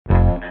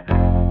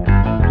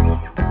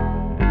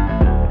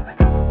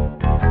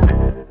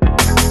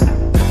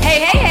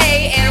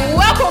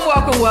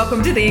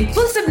welcome to the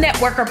Inclusive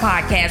Networker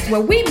Podcast,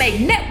 where we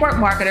make network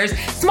marketers,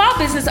 small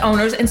business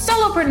owners, and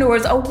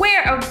solopreneurs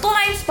aware of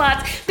blind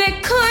spots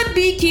that could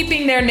be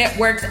keeping their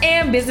networks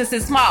and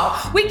businesses small.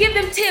 We give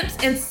them tips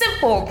and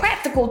simple,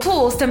 practical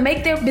tools to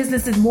make their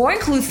businesses more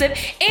inclusive,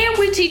 and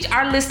we teach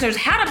our listeners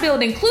how to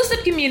build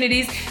inclusive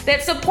communities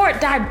that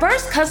support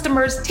diverse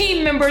customers,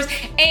 team members,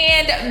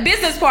 and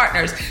business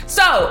partners.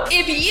 So,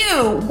 if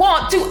you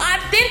want to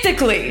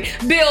authentically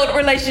build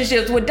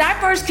relationships with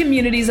diverse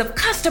communities of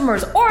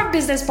customers or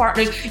business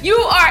partners, you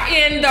are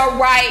in the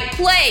right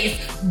place.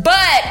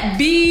 But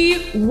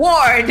be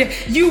warned,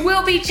 you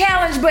will be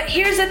challenged, but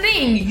here's the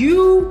thing,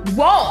 you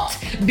won't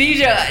be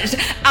judged.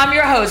 I'm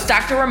your host,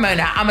 Dr.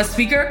 Ramona. I'm a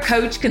speaker,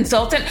 coach,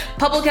 consultant,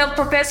 public health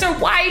professor,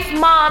 wife,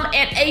 mom,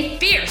 and a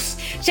fierce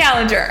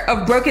challenger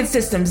of broken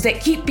systems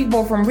that keep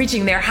people from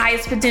reaching their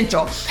highest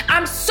potential.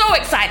 I'm so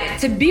excited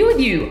to be with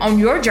you on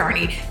your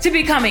journey to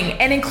becoming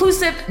an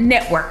inclusive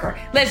networker.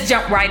 Let's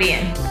jump right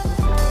in.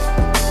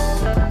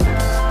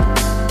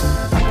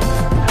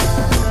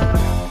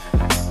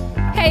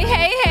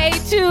 Hey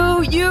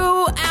to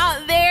you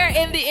out there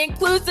in the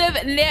Inclusive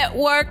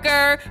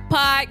Networker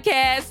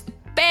Podcast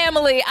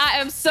family. I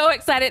am so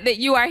excited that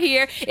you are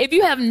here. If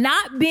you have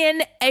not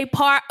been a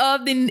part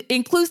of the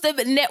Inclusive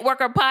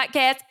Networker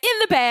Podcast in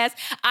the past,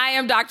 I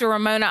am Dr.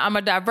 Ramona. I'm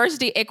a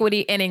diversity,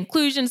 equity, and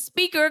inclusion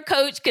speaker,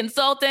 coach,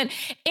 consultant.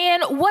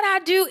 And what I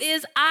do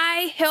is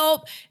I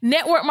help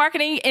network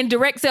marketing and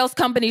direct sales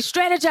companies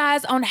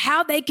strategize on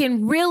how they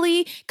can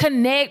really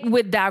connect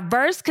with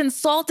diverse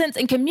consultants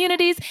and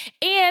communities.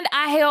 And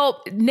I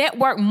help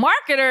network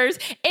marketers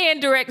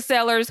and direct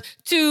sellers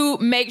to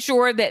make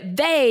sure that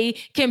they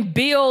can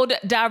build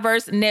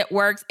diverse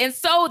networks and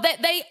so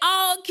that they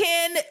all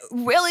can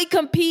really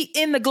compete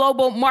in the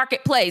global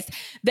marketplace.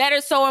 That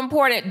is so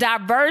important.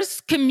 Diverse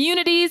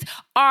communities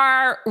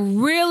are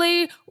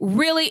really,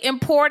 really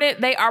important.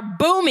 They are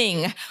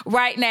booming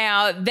right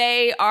now.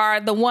 They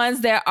are the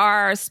ones that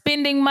are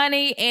spending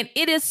money, and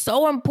it is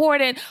so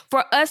important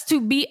for us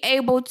to be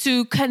able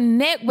to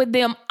connect with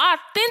them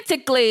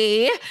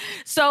authentically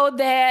so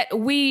that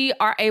we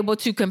are able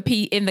to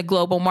compete in the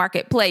global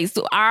marketplace.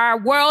 So our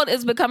world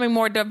is becoming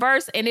more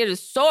diverse, and it is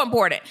so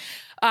important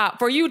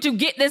for you to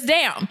get this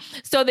down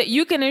so that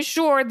you can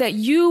ensure that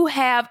you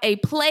have a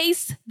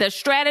place, the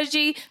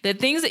strategy, the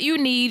things that you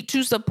need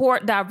to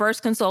support diverse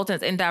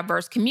consultants and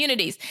diverse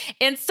communities.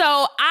 And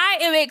so I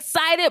am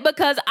excited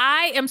because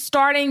I am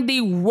starting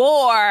the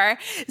Roar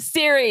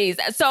series.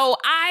 So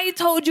I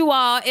told you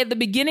all at the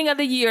beginning of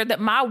the year that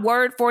my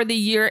word for the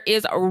year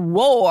is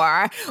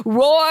Roar.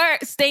 Roar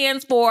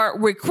stands for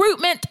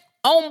recruitment,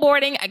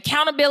 onboarding,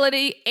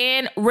 accountability,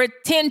 and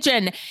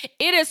retention.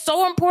 It is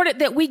so important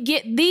that we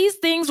get these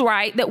things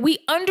right, that we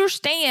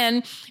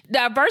understand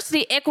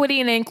diversity, equity,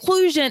 and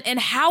inclusion, and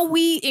how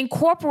we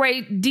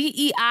incorporate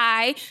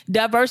DEI,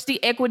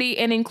 diversity, equity,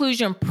 and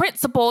inclusion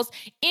principles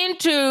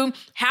into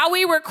how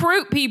we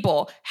recruit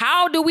people.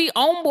 How do we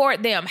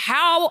onboard them?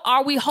 How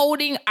are we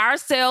holding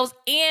ourselves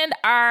and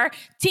our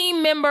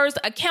team members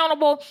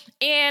accountable?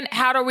 And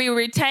how do we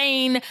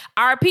retain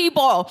our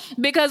people?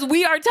 Because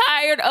we are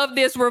tired of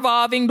this revolving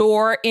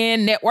door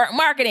in network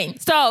marketing.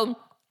 So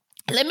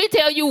let me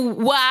tell you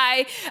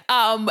why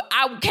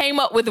I came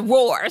up with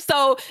Roar.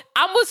 So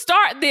I'm going to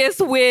start this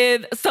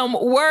with some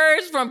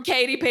words from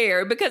Katy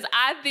Perry because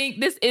I think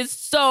it is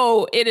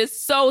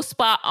so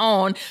spot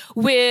on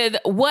with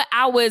what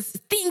I was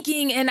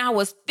thinking and I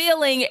was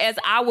feeling as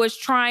I was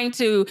trying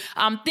to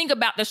think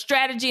about the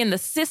strategy and the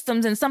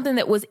systems and something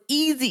that was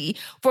easy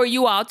for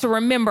you all to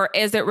remember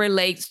as it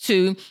relates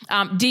to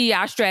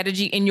DEI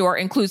strategy in your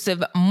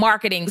inclusive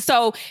marketing.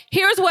 So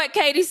here's what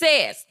Katy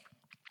says.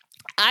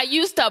 I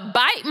used to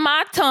bite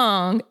my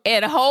tongue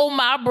and hold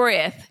my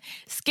breath,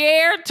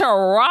 scared to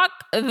rock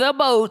the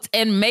boat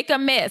and make a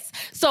mess.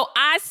 So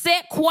I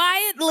sat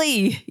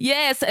quietly.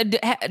 Yes,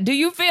 do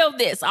you feel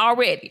this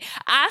already?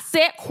 I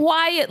sat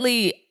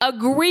quietly,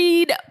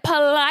 agreed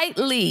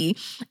politely.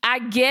 I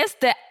guess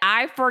that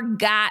I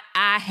forgot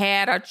I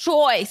had a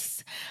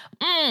choice.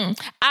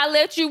 I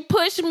let you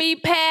push me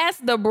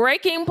past the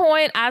breaking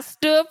point. I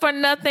stood for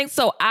nothing,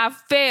 so I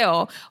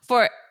fell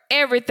for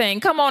everything.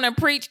 Come on and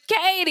preach,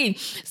 Katy.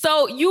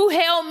 So you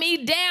held me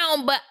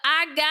down, but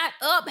I got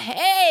up.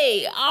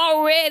 Hey,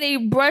 already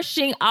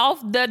brushing off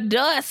the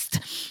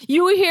dust.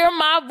 You hear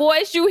my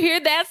voice. You hear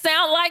that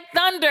sound like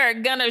thunder.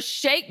 Gonna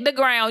shake the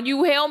ground.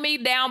 You held me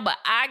down, but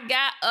I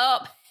got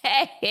up.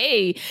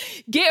 Hey,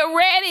 get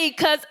ready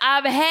because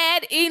I've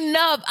had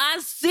enough. I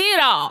see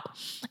it all.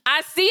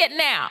 I see it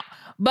now.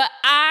 But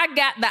I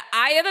got the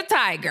eye of the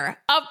tiger,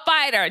 a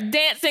fighter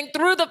dancing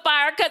through the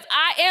fire because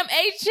I am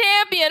a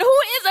champion. Who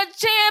is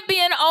a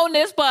champion on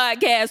this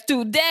podcast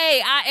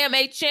today? I am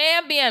a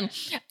champion.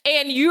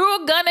 And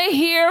you're going to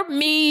hear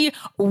me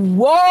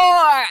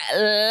roar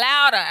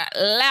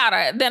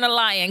louder than a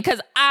lion because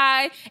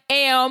I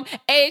am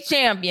a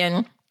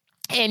champion.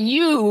 And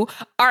you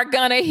are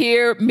going to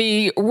hear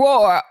me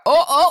roar.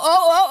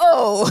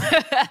 Oh.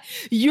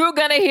 You're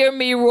going to hear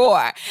me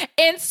roar.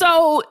 And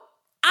so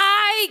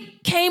I I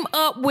came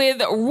up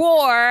with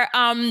Roar,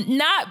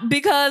 not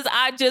because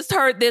I just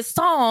heard this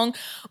song,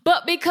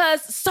 but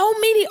because so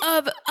many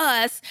of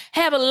us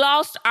have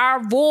lost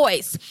our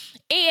voice.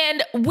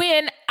 And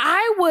when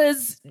I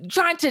was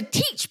trying to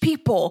teach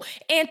people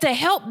and to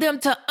help them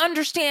to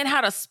understand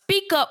how to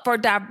speak up for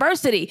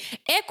diversity,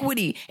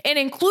 equity, and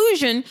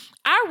inclusion,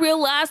 I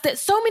realized that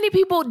so many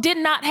people did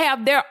not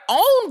have their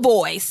own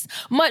voice,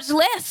 much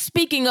less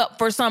speaking up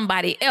for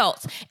somebody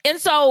else. And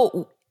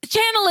so,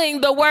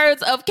 channeling the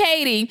words of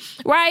Katie,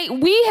 right?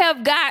 We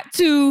have got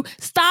to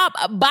stop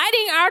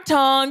biting our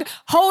tongue,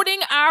 holding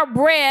our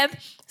breath,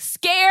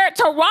 scared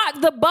to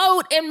rock the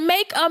boat and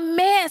make a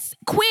mess.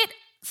 Quit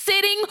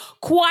sitting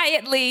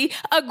quietly,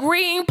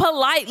 agreeing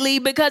politely,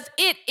 because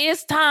it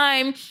is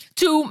time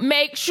to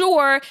make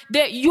sure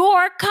that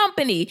your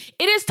company,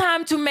 it is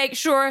time to make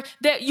sure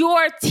that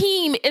your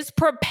team is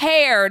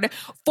prepared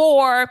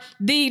for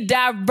the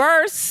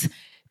diverse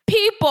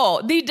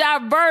people, the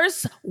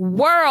diverse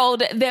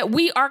world that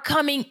we are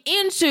coming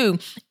into.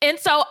 And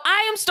so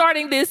I am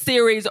starting this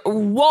series,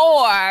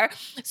 Roar,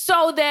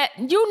 so that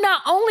you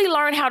not only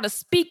learn how to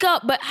speak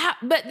up,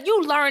 but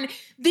you learn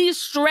these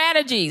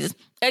strategies,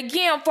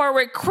 again, for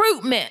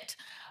recruitment,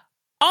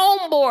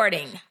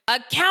 onboarding,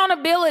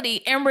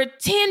 accountability, and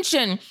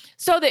retention,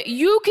 so that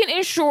you can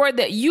ensure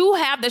that you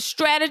have the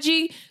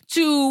strategy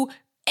to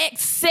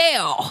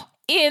excel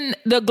in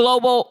the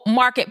global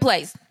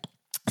marketplace.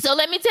 So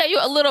let me tell you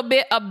a little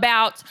bit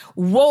about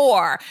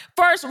Roar.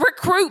 First,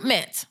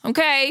 recruitment,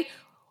 okay?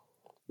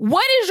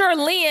 What is your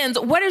lens?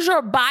 What is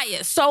your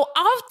bias? So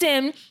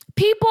often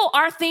people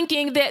are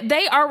thinking that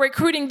they are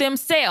recruiting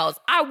themselves.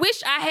 I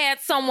wish I had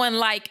someone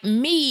like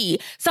me,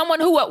 someone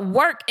who would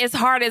work as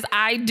hard as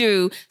I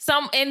do.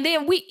 And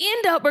then we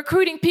end up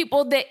recruiting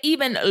people that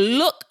even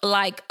look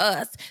like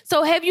us.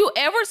 So have you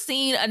ever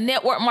seen a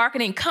network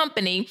marketing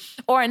company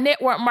or a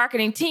network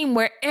marketing team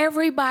where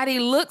everybody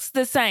looks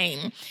the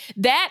same?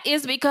 That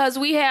is because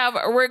we have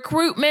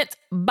recruitment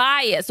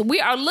bias.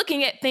 We are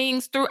looking at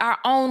things through our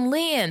own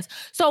lens.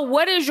 So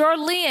what is your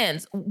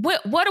lens?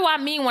 What do I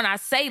mean when I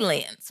say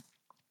lens?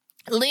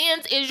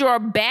 Lens is your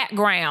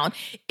background.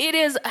 It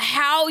is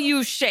how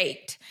you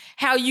shaped,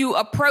 how you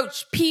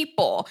approach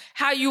people,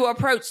 how you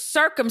approach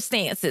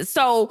circumstances.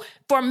 So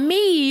for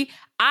me,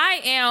 I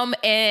am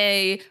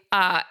a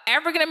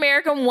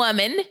African-American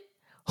woman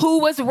who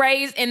was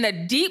raised in the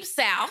Deep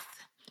South.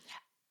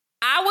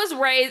 I was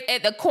raised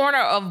at the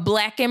corner of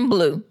black and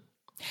blue.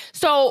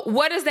 So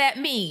what does that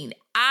mean?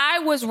 I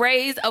was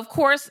raised, of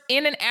course,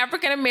 in an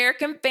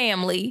African-American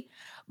family,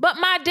 but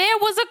my dad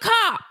was a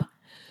cop.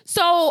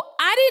 So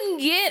I didn't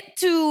get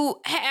to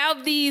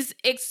have these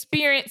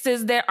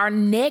experiences that are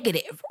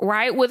negative,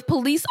 right, with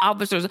police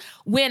officers.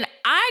 When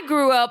I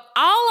grew up,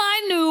 all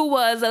I knew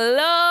was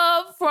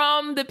love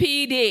from the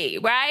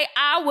PD, right?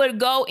 I would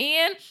go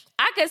in,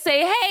 I could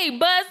say, hey,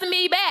 buzz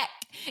me back.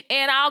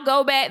 And I'll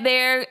go back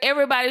there.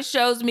 Everybody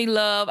shows me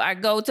love. I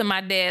go to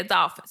my dad's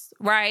office,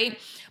 right?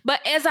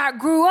 But as I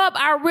grew up,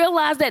 I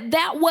realized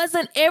that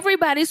wasn't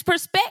everybody's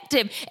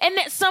perspective and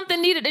that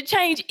something needed to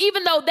change,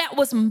 even though that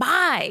was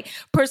my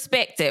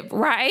perspective,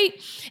 right?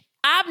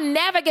 I've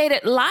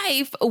navigated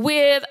life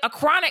with a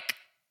chronic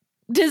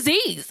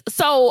disease.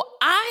 So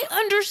I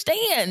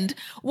understand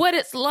what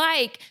it's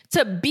like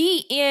to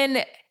be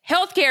in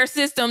healthcare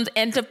systems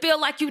and to feel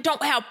like you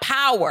don't have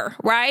power,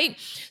 right?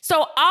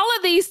 So all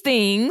of these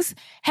things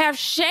have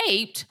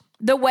shaped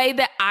the way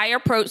that I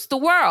approach the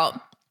world.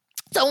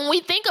 So when we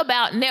think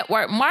about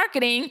network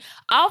marketing,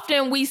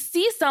 often we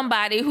see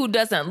somebody who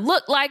doesn't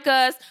look like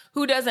us,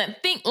 who doesn't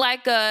think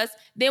like us,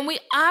 then we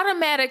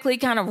automatically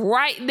kind of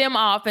write them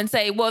off and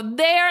say, well,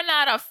 they're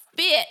not a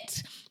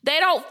fit. They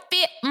don't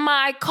fit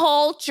my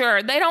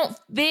culture. They don't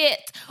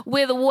fit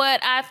with what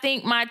I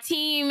think my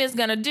team is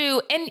going to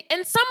do. And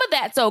some of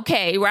that's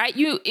okay, right?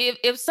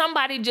 If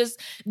somebody just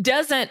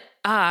doesn't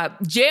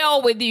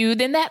gel with you,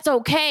 then that's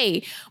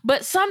okay.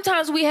 But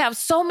sometimes we have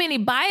so many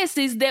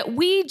biases that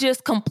we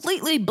just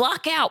completely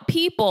block out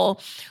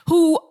people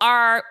who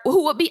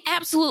would be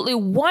absolutely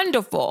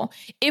wonderful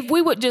if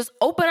we would just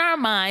open our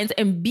minds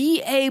and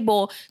be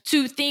able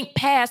to think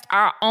past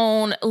our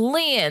own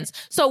lens.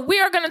 So we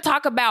are going to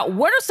talk about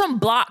what are some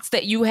blocks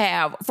that you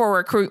have for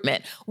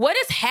recruitment. What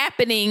is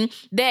happening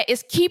that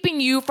is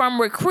keeping you from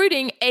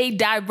recruiting a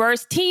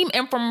diverse team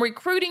and from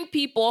recruiting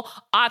people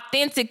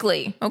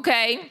authentically,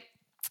 okay?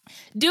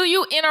 Do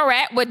you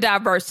interact with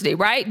diversity,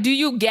 right? Do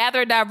you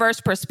gather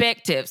diverse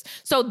perspectives?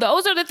 So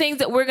those are the things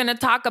that we're going to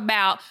talk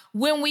about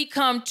when we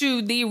come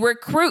to the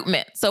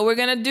recruitment. So we're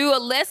going to do a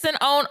lesson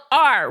on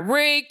our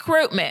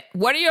recruitment.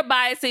 What are your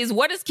biases?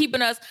 What is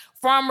keeping us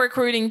from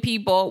recruiting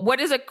people? What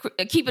is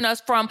keeping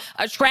us from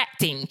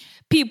attracting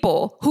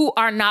people who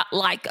are not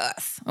like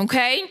us?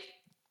 Okay.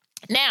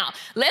 Now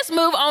let's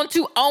move on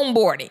to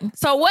onboarding.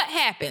 So what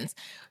happens?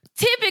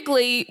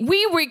 Typically,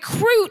 we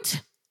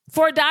recruit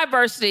for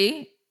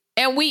diversity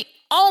and we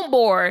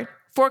onboard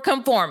for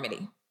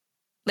conformity.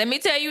 Let me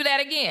tell you that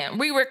again.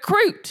 We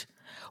recruit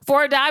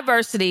for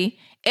diversity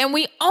and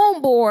we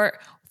onboard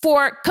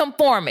for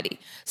conformity.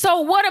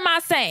 So what am I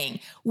saying?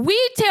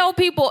 We tell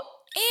people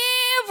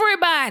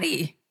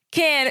everybody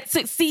can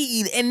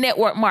succeed in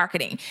network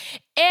marketing.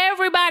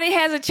 Everybody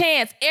has a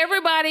chance.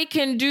 Everybody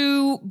can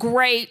do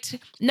great,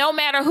 no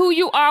matter who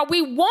you are.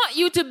 We want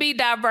you to be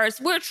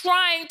diverse. We're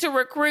trying to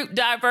recruit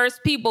diverse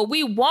people.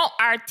 We want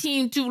our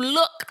team to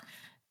look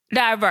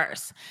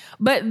diverse.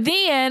 But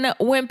then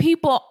when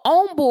people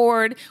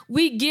onboard,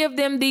 we give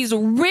them these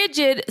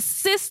rigid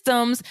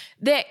systems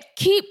that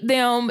keep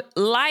them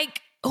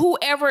like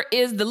whoever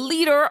is the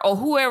leader or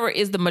whoever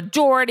is the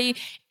majority,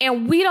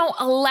 and we don't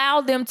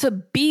allow them to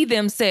be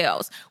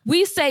themselves.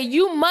 We say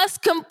you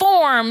must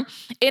conform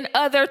in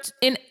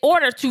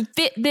order to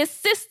fit this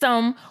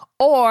system,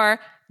 or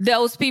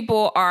those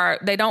people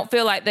they don't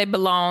feel like they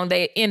belong.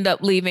 They end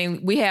up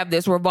leaving. We have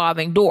this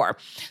revolving door.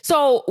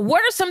 So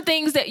what are some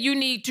things that you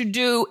need to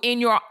do in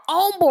your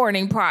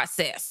onboarding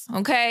process?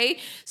 Okay.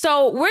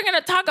 So we're going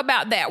to talk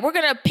about that. We're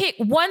going to pick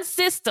one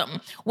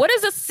system. What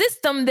is a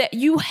system that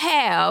you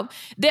have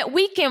that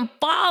we can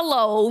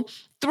follow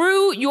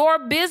through your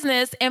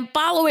business and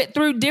follow it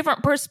through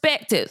different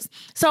perspectives?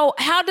 So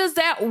how does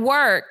that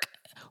work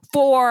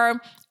for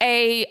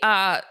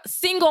a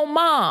single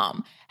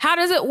mom? How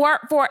does it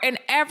work for an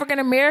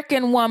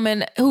African-American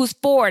woman who's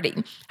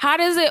 40? How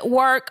does it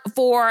work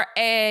for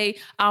a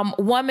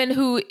woman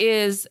who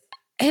is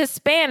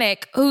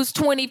Hispanic who's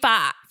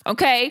 25?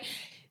 Okay.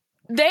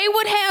 They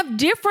would have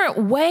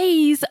different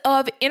ways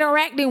of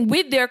interacting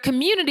with their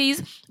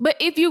communities, but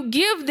if you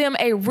give them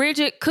a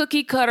rigid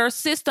cookie cutter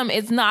system,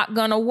 it's not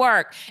going to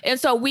work. And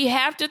so we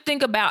have to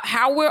think about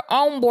how we're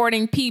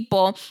onboarding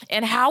people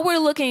and how we're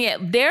looking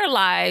at their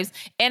lives,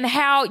 and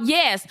how,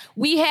 yes,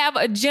 we have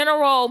a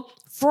general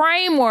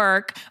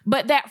framework,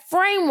 but that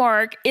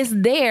framework is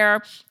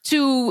there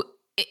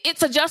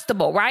it's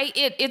adjustable, right?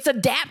 It's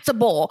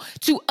adaptable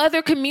to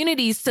other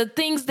communities, to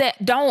things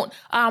that don't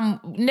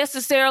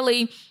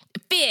necessarily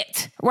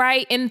fit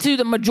right into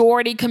the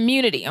majority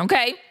community.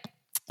 Okay.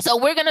 So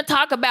we're going to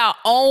talk about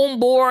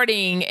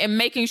onboarding and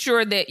making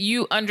sure that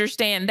you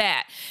understand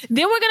that.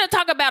 Then we're going to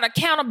talk about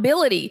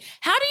accountability.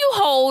 How do you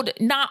hold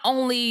not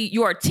only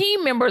your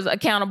team members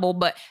accountable,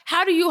 but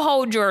how do you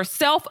hold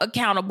yourself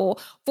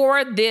accountable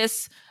for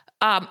this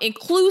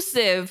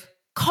inclusive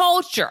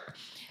culture?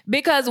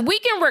 Because we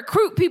can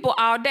recruit people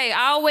all day.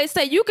 I always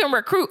say you can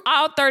recruit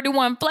all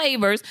 31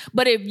 flavors,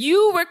 but if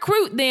you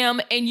recruit them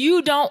and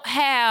you don't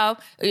have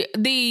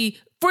the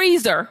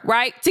freezer,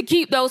 right, to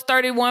keep those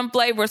 31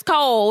 flavors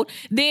cold,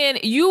 then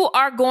you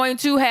are going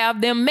to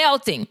have them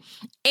melting.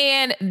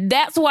 And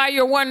that's why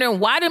you're wondering,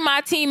 why do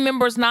my team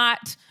members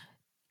not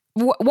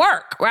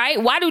work,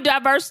 right? Why do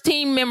diverse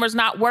team members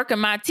not work in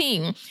my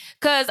team?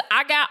 Because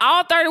I got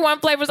all 31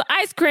 flavors of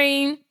ice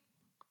cream,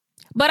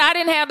 but I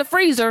didn't have the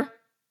freezer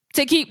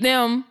to keep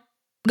them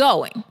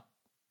going,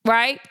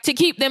 right? To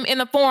keep them in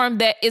the form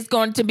that is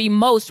going to be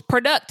most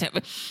productive.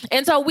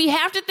 And so we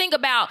have to think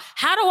about,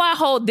 how do I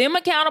hold them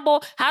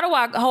accountable? How do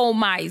I hold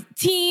my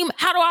team?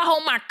 How do I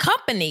hold my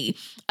company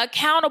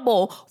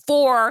accountable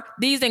for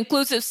these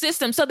inclusive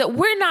systems, so that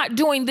we're not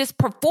doing this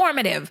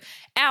performative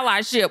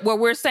allyship where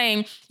we're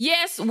saying,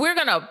 yes, we're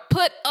going to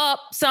put up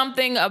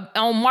something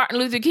on Martin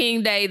Luther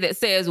King Day that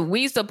says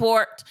we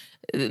support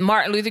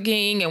Martin Luther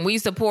King and we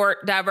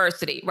support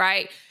diversity,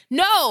 right?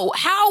 No,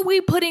 how are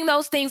we putting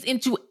those things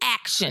into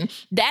action?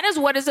 That is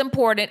what is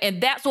important, and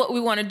that's what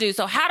we want to do.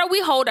 So how do we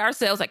hold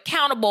ourselves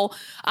accountable?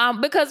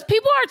 Because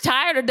people are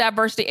tired of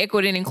diversity,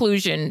 equity, and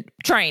inclusion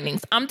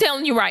trainings. I'm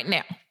telling you right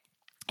now.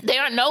 They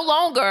are no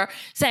longer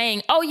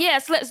saying, oh,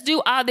 yes, let's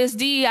do all this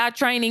DEI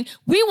training.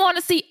 We want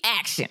to see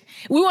action.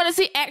 We want to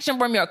see action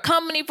from your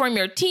company, from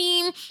your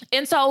team.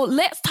 And so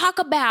let's talk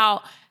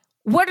about,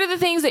 what are the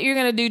things that you're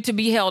going to do to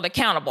be held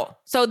accountable?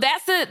 So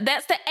that's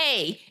the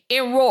A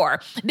in ROAR.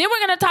 Then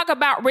we're going to talk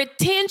about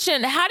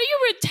retention. How do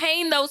you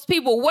retain those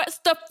people? What's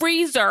the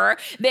freezer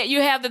that you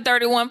have the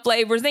 31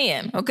 flavors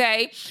in?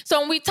 Okay. So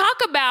when we talk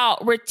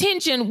about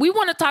retention, we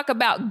want to talk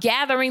about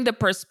gathering the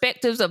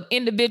perspectives of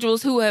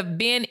individuals who have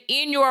been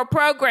in your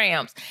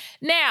programs.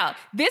 Now,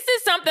 this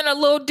is something a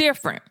little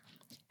different.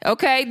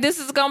 Okay. This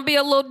is going to be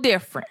a little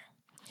different.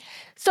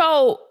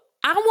 So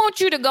I want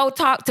you to go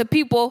talk to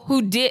people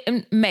who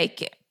didn't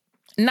make it,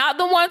 not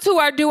the ones who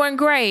are doing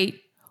great.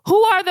 Who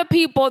are the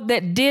people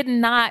that did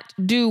not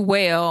do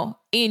well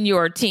in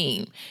your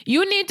team?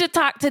 You need to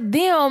talk to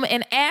them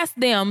and ask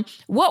them,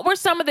 what were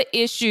some of the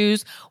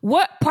issues?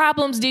 What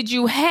problems did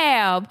you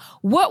have?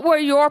 What were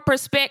your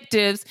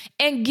perspectives?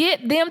 And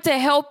get them to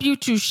help you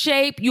to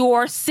shape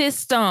your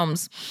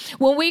systems.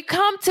 When we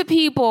come to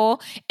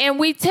people and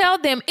we tell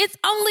them it's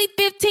only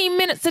 15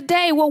 minutes a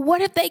day, well,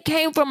 what if they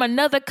came from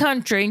another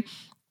country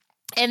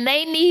and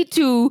they need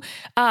to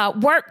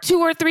work 2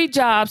 or 3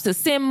 jobs to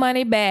send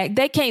money back?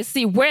 They can't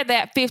see where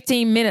that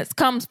 15 minutes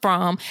comes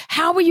from.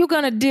 How are you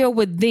going to deal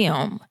with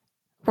them,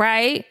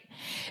 right?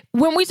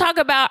 When we talk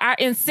about our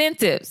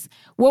incentives,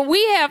 when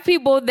we have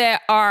people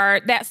that are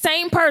that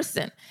same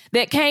person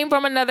that came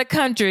from another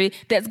country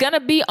that's going to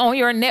be on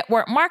your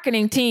network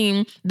marketing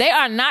team, they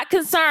are not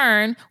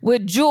concerned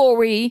with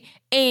jewelry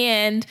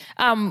and,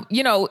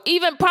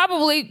 even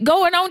probably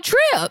going on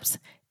trips.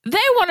 They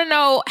want to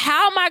know,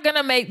 how am I going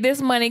to make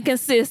this money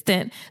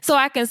consistent so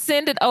I can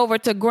send it over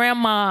to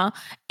grandma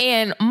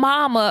and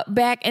mama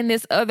back in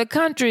this other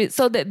country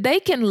so that they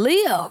can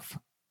live?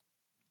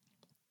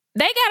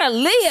 They got to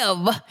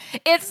live.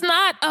 It's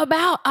not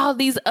about all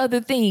these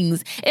other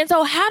things. And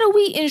so how do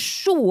we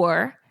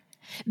ensure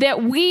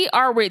that we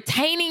are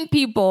retaining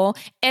people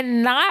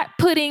and not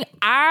putting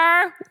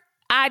our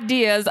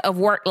ideas of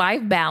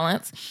work-life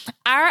balance,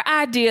 our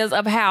ideas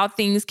of how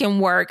things can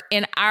work,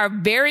 and our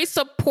very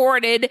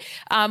supported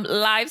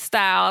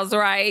lifestyles,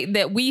 right?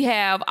 That we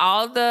have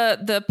all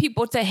the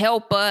people to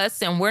help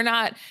us, and we're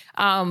not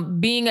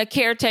being a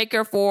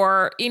caretaker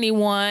for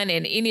anyone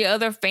and any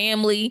other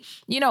family.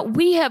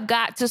 We have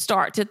got to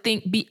start to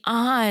think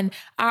beyond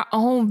our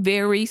own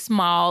very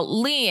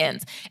small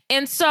lens.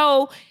 And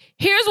so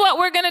here's what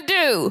we're going to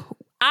do.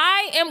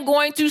 I am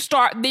going to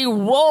start the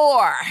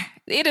Roar.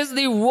 It is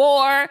the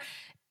Roar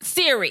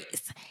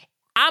series.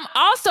 I'm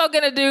also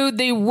going to do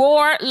the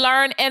Roar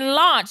Learn and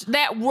Launch.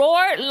 That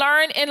Roar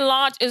Learn and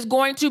Launch is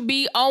going to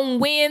be on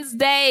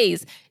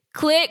Wednesdays.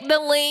 Click the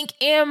link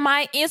in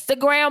my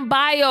Instagram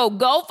bio.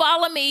 Go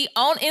follow me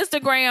on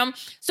Instagram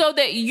so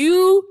that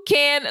you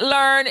can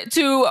learn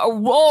to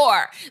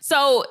roar.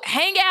 So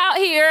hang out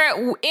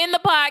here in the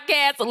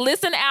podcast.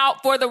 Listen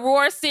out for the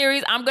Roar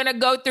series. I'm going to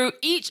go through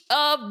each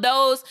of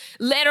those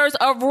letters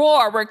of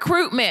roar: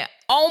 recruitment,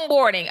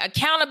 onboarding,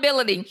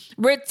 accountability,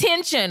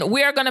 retention.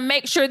 We are going to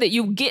make sure that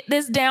you get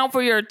this down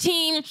for your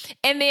team,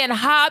 and then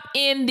hop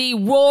in the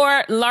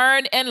Roar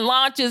Learn and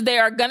Launches. They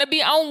are going to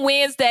be on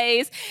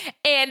Wednesdays,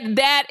 and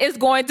that is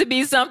going to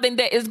be something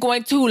that is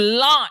going to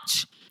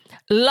launch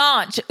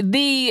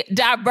the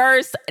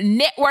diverse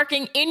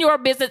networking in your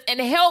business and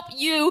help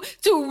you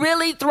to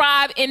really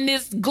thrive in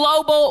this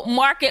global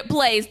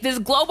marketplace. This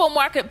global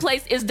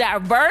marketplace is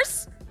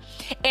diverse,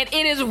 and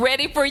it is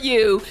ready for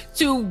you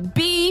to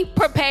be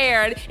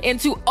prepared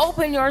and to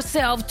open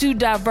yourself to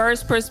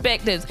diverse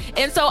perspectives.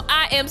 And so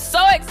I am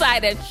so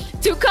excited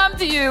to come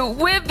to you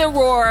with the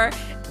Roar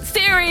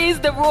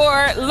series, the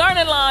Roar Learn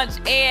and Launch.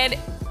 And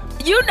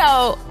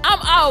I'm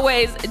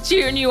always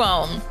cheering you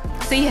on.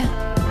 See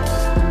ya.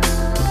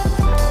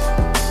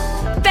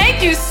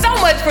 Thank you so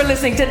much for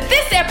listening to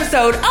this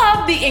episode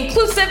of The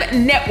Inclusive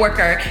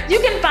Networker. You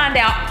can find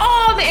out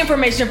all the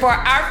information for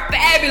our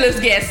fabulous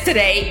guests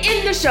today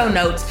in the show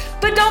notes.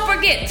 But don't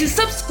forget to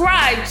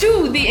subscribe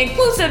to the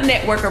Inclusive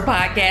Networker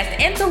podcast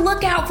and to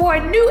look out for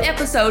a new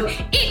episode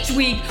each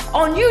week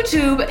on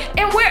YouTube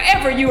and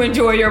wherever you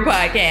enjoy your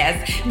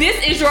podcast.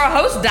 This is your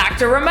host,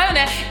 Dr.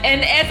 Ramona.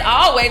 And as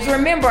always,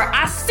 remember,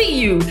 I see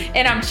you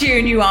and I'm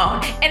cheering you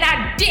on. And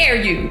I dare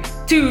you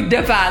to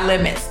defy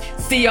limits.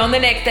 See you on the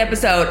next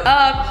episode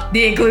of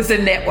The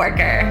Inclusive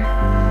Networker.